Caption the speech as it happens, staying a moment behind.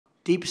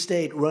deep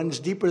state runs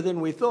deeper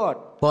than we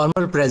thought.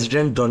 Former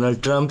President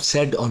Donald Trump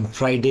said on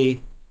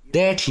Friday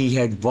that he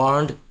had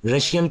warned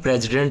Russian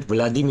President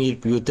Vladimir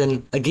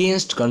Putin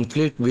against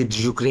conflict with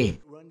Ukraine.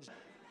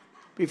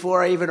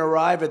 Before I even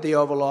arrive at the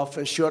Oval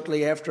Office,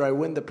 shortly after I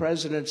win the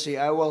presidency,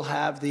 I will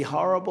have the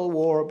horrible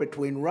war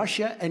between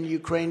Russia and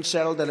Ukraine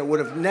settled, and it would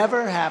have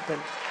never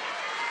happened.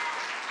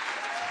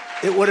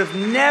 It would have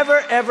never,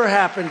 ever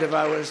happened if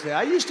I was there.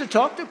 I used to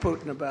talk to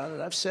Putin about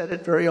it. I've said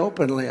it very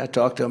openly. I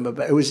talked to him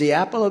about it. It was the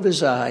apple of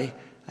his eye.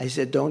 I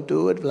said, don't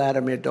do it,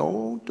 Vladimir.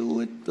 Don't do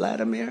it,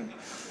 Vladimir.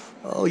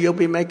 Oh, you'll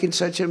be making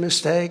such a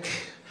mistake.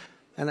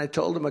 And I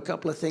told him a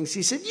couple of things.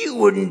 He said, you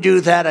wouldn't do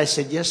that. I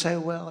said, yes, I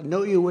will.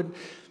 No, you wouldn't.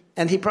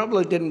 And he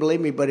probably didn't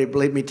believe me, but he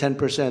believed me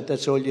 10%.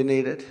 That's all you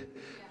needed.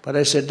 But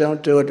I said,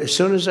 don't do it. As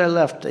soon as I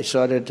left, they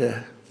started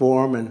to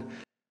form. And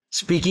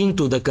speaking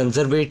to the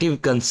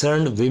conservative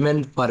Concerned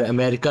Women for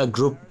America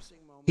group,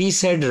 he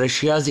said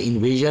Russia's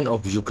invasion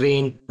of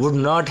Ukraine would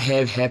not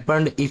have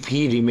happened if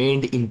he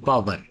remained in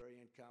power.